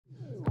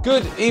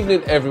Good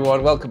evening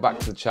everyone, welcome back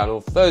to the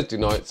channel. Thursday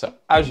night, so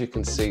as you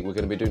can see we're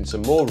going to be doing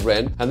some more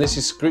Ren, and this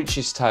is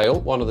Screech'S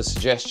Tale, one of the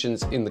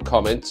suggestions in the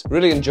comments.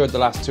 Really enjoyed the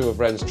last two of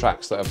Ren's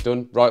tracks that I've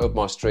done, right up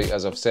my street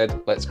as I've said.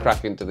 Let's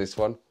crack into this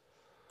one.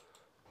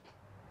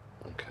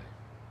 Okay.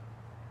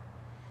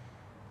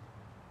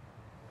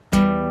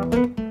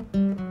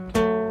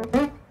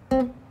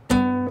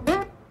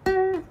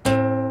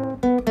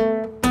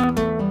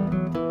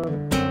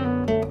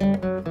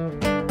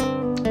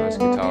 Nice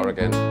guitar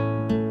again.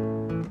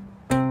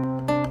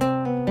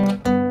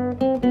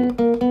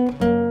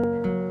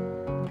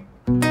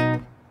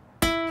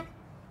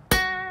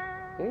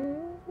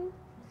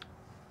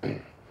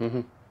 Nice.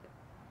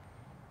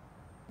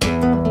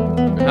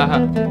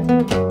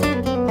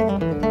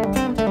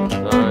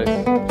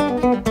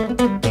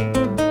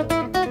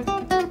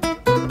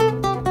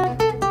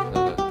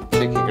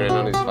 Cheeky grin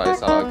on his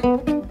face, I like.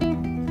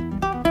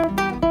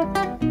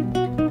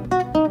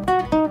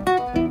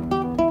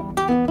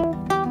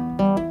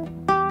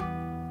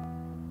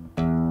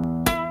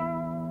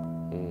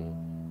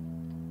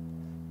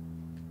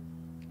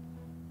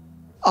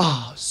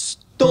 Our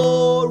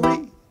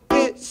story,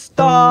 it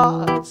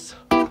starts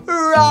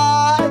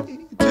right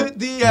at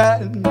the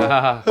end.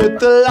 At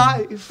the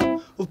life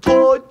of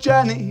poor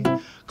Jenny,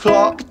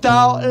 clocked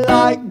out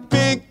like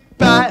Big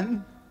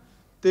Ben.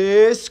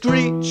 Dear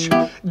Screech,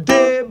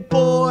 dear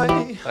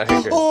boy,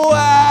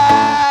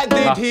 where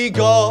did he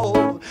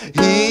go?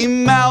 He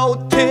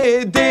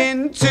melted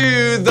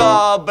into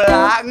the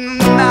black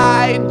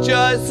night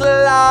just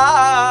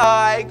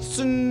like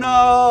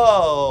snow.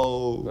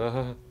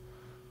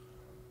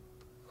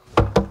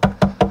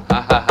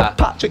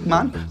 Patrick,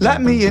 man,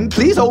 let me in,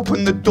 please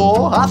open the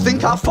door. I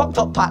think I fucked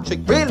up,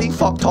 Patrick, really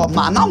fucked up,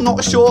 man, I'm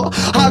not sure.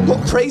 I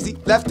got crazy,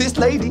 left this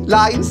lady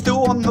lying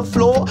still on the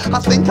floor. I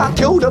think I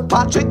killed her,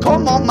 Patrick,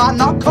 come on, man,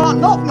 I can't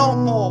knock no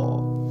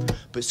more.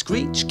 But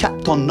Screech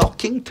kept on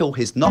knocking till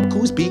his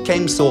knuckles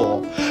became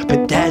sore.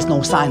 But there's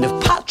no sign of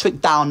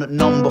Patrick down at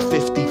number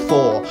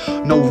 54.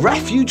 No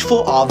refuge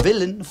for our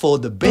villain, for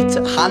the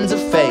bitter hands of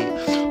fate,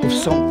 with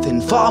something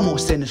far more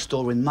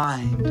sinister in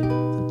mind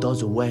that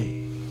does away.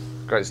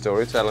 Great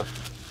storyteller.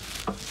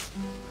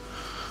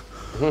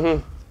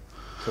 This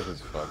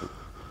is fun.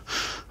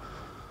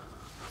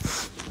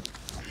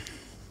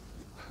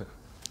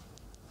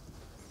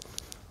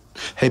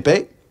 Hey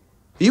babe,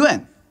 are you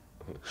in?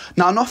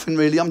 No, nothing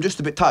really, I'm just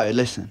a bit tired,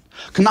 listen.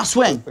 Can I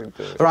swing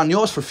around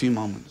yours for a few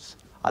moments?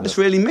 I just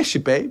really miss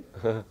you, babe.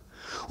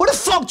 What the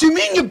fuck do you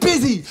mean you're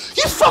busy?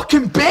 You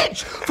fucking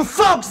bitch! For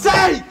fuck's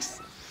sakes!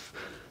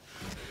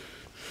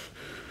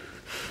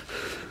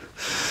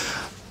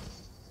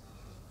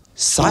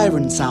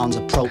 Siren sounds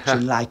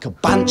approaching like a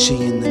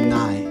banshee in the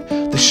night.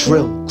 The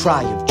shrill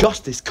cry of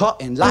justice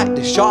cutting like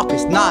the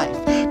sharpest knife.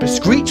 But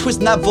Screech was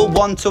never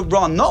one to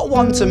run, not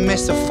one to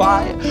miss a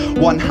fight.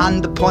 One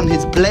hand upon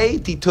his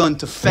blade, he turned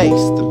to face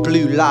the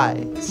blue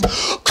lights.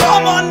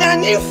 Come on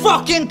then, you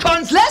fucking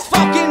cunts, let's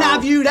fucking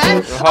have you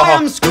then. I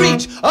am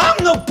Screech,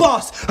 I'm the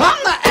boss,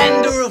 I'm the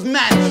ender of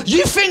men.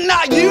 You think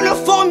that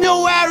uniform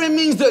you're wearing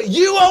means that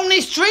you own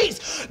these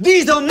streets?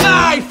 These are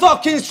my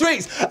fucking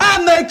streets,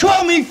 and they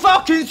call me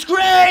fucking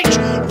Screech.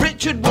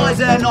 Richard was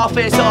an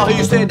officer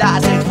who stood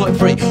at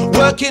 6'3",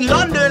 working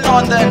London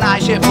on the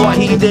night shift. What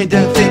he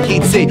didn't think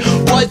he'd see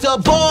was a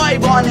boy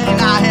running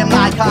at him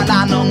like an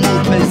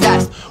animal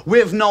possessed.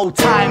 With no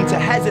time to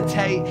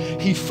hesitate,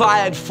 he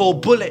fired 4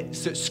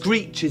 bullets at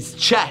Screech's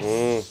chest.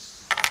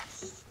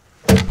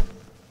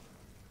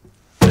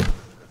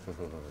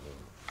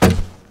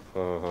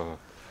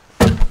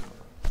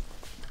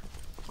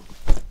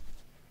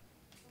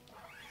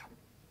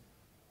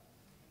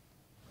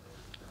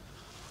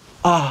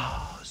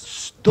 Our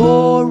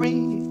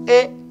story,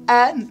 it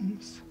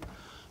ends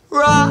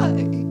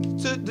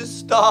right at the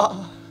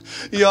start.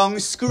 Young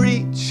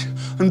Screech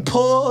and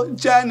poor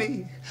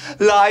Jenny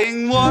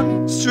lying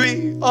one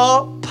street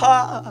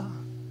apart.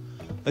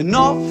 An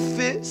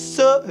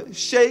officer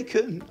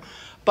shaken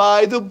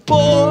by the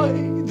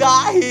boy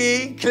that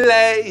he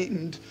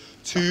claimed.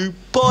 2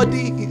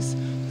 bodies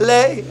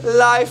lay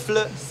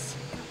lifeless,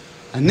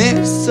 and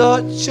it's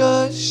such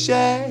a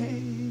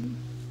shame.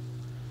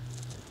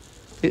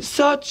 It's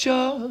such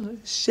a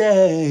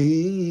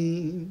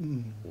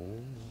shame.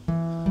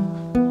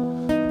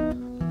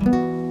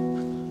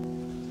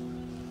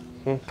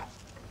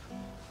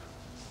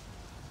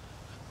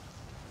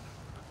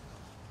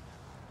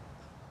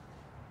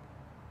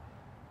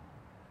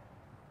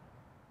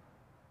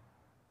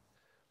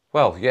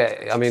 Well,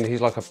 yeah, I mean,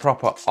 he's like a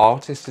proper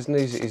artist, isn't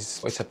he?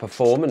 It's a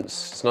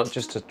performance. It's not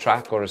just a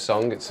track or a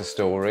song, it's a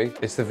story.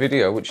 It's the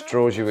video which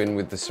draws you in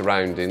with the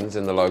surroundings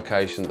and the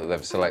location that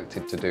they've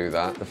selected to do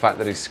that. The fact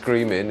that he's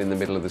screaming in the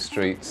middle of the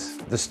streets.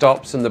 The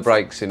stops and the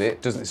breaks in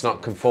it, it's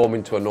not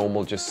conforming to a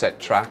normal just set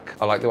track.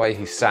 I like the way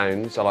he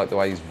sounds, I like the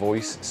way his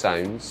voice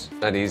sounds.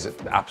 And he's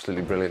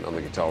absolutely brilliant on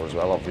the guitar as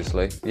well,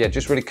 obviously. Yeah,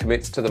 just really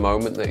commits to the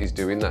moment that he's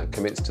doing that,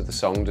 commits to the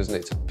song, doesn't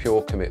it? It's a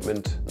pure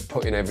commitment,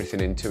 putting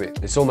everything into it.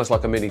 It's almost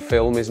like a mini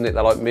film, isn't it?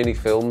 They're like mini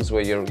films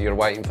where you're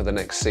waiting for the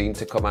next scene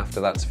to come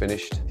after that's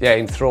finished. Yeah,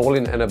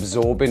 enthralling and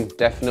absorbing.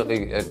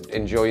 Definitely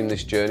enjoying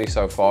this journey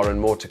so far, and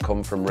more to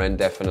come from Ren,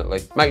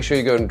 definitely. Make sure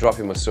you go and drop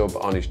him a sub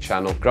on his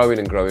channel. Growing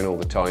and growing all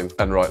the time,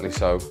 and rightly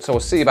so. So I'll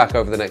see you back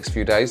over the next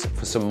few days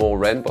for some more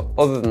Ren, but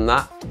other than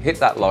that, hit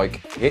that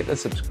like, hit the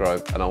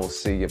subscribe, and I will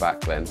see you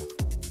back then.